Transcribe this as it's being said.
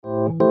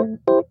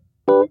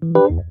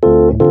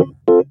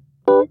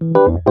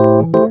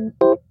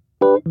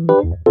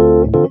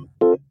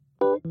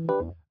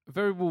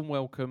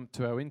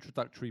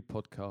introductory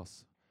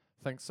podcast.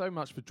 Thanks so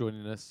much for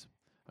joining us,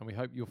 and we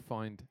hope you'll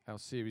find our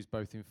series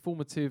both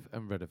informative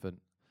and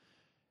relevant.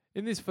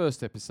 In this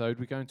first episode,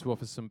 we're going to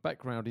offer some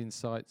background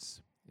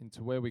insights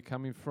into where we're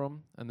coming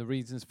from and the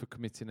reasons for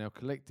committing our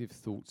collective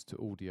thoughts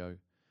to audio.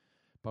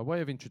 By way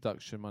of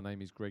introduction, my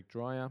name is Greg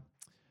Dreyer.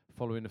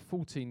 Following a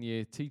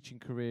 14-year teaching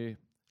career,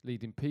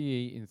 leading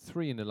PE in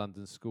 3 inner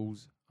London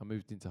schools, I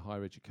moved into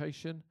higher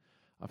education.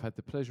 I've had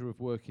the pleasure of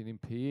working in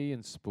PE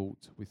and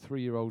sport with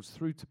 3-year-olds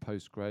through to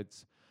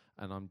postgrads,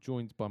 and I'm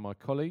joined by my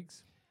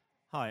colleagues.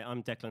 Hi,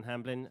 I'm Declan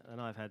Hamblin,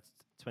 and I've had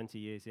 20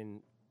 years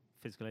in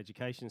physical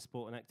education,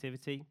 sport and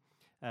activity.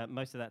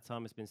 Most of that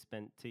time has been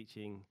spent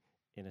teaching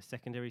in a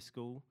secondary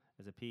school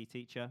as a PE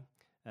teacher,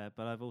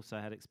 but I've also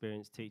had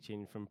experience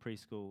teaching from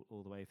preschool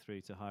all the way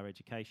through to higher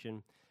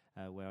education,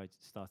 where I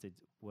started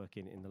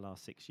working in the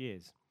last 6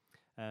 years.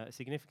 A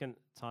significant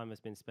time has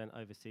been spent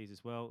overseas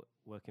as well,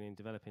 working in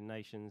developing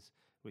nations,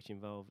 which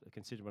involved a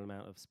considerable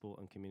amount of sport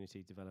and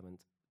community development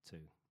too.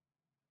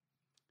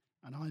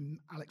 And I'm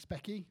Alex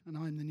Becky, and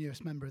I'm the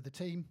newest member of the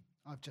team.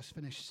 I've just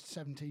finished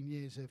 17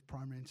 years of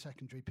primary and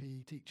secondary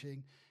PE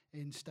teaching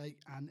in state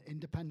and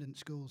independent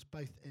schools,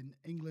 both in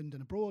England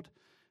and abroad.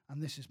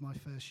 And this is my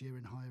first year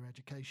in higher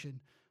education,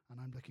 and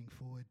I'm looking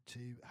forward to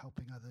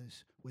helping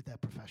others with their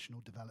professional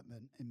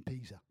development in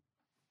PISA.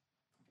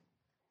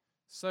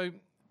 So,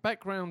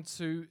 background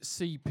to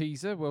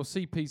CPISA. Well,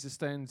 CPISA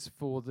stands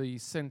for the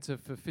Centre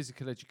for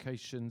Physical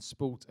Education,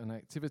 Sport and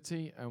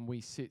Activity, and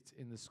we sit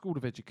in the School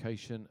of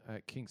Education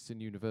at Kingston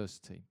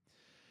University.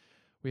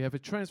 We have a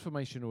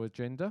transformational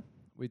agenda.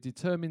 We're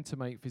determined to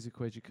make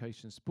physical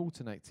education, sport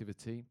and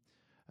activity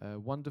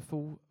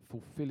wonderful,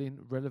 fulfilling,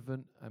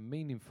 relevant and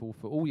meaningful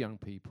for all young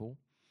people.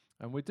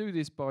 And we do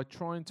this by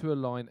trying to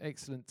align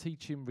excellent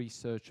teaching,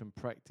 research and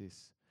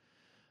practice.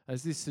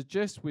 As this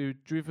suggests, we're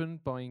driven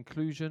by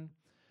inclusion,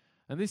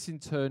 and this in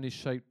turn is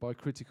shaped by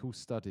critical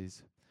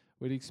studies.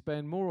 We'll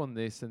expand more on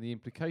this and the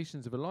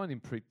implications of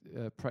aligning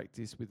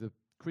practice with a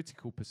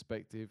critical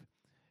perspective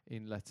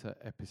in later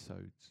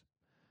episodes.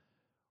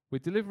 We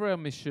deliver our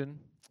mission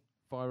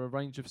via a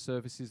range of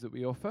services that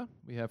we offer.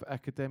 We have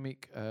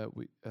academic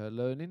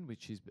learning,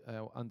 which is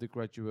our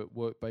undergraduate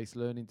work-based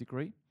learning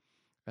degree.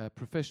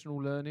 Professional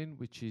learning,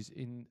 which is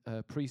in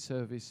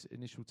pre-service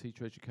initial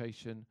teacher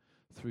education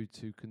through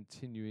to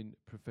continuing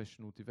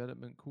professional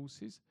development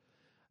courses.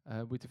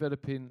 We're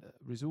developing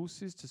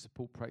resources to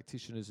support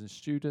practitioners and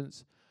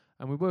students,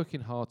 and we're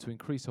working hard to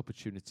increase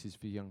opportunities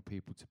for young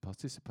people to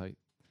participate.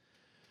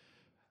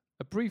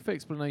 A brief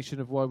explanation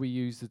of why we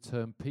use the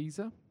term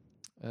PISA.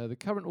 The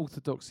current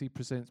orthodoxy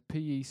presents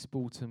PE,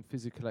 sport and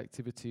physical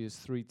activity as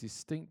 3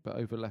 distinct but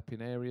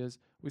overlapping areas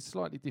with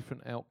slightly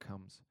different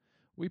outcomes.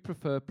 We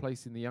prefer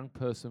placing the young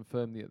person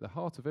firmly at the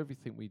heart of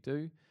everything we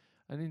do,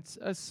 and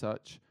as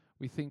such,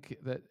 we think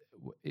that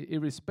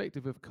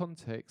irrespective of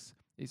context,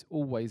 it's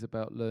always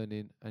about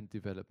learning and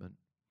development.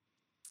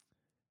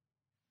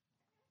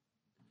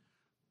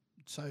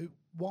 So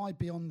why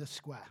Beyond the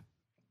Square?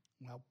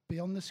 Well,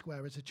 Beyond the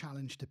Square is a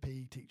challenge to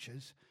PE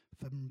teachers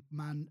from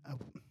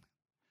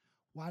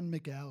Juan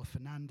Miguel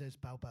Fernandez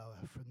Balboa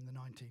from the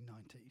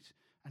 1990s.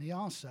 And he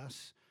asks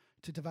us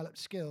to develop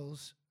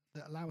skills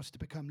that allow us to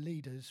become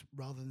leaders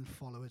rather than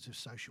followers of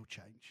social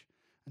change,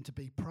 and to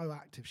be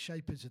proactive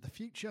shapers of the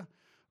future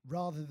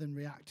rather than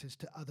reactors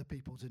to other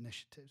people's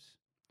initiatives.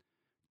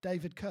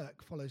 David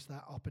Kirk follows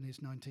that up in his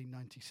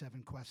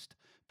 1997 Quest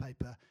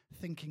paper,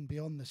 Thinking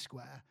Beyond the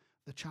Square,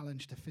 the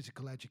challenge to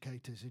physical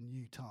educators in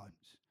new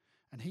times.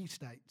 And he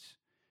states,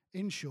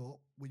 in short,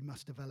 we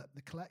must develop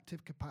the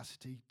collective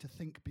capacity to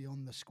think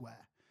beyond the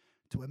square,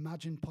 to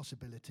imagine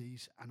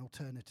possibilities and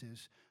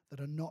alternatives that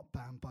are not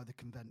bound by the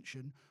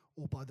convention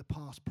or by the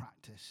past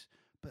practice,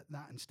 but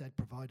that instead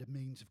provide a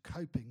means of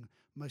coping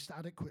most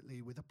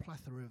adequately with a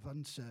plethora of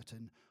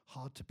uncertain,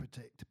 hard to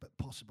predict, but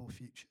possible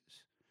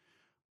futures.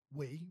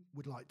 We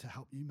would like to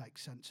help you make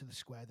sense of the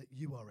square that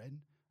you are in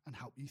and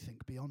help you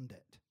think beyond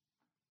it.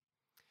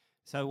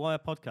 So why a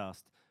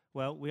podcast?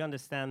 Well, we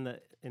understand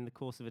that in the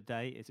course of a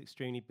day, it's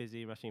extremely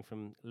busy, rushing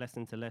from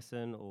lesson to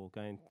lesson or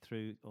going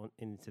through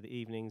into the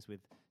evenings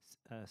with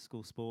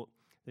school sport.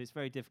 That it's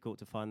very difficult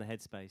to find the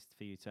headspace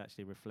for you to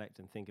actually reflect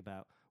and think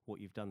about what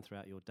you've done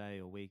throughout your day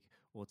or week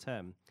or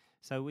term.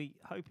 So we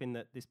hoping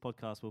that this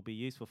podcast will be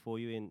useful for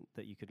you, in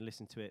that you could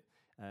listen to it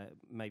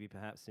maybe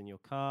perhaps in your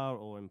car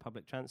or in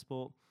public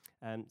transport,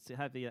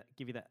 to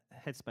give you that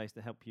headspace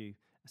to help you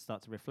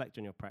start to reflect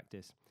on your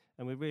practice.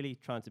 And we're really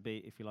trying to be,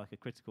 if you like, a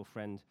critical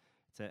friend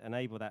to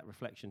enable that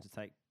reflection to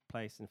take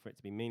place and for it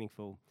to be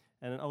meaningful,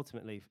 and then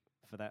ultimately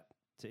for that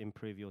to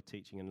improve your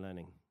teaching and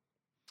learning.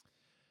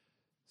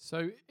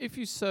 So if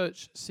you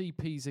search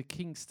CPISA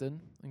Kingston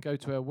and go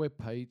to our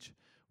webpage,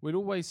 we'll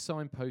always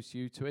signpost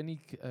you to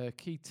any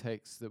key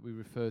text that we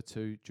refer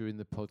to during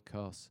the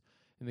podcast.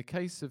 In the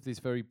case of this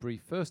very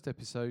brief first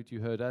episode,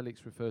 you heard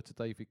Alex refer to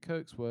David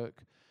Kirk's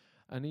work,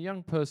 and a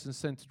young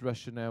person-centred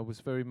rationale was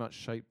very much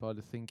shaped by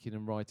the thinking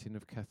and writing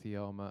of Kathy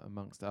Armour,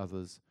 amongst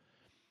others.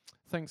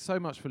 Thanks so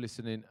much for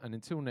listening, and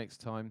until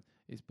next time,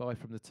 it's bye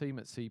from the team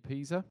at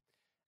CPISA.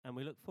 and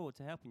we look forward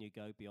to helping you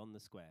go beyond the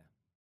square.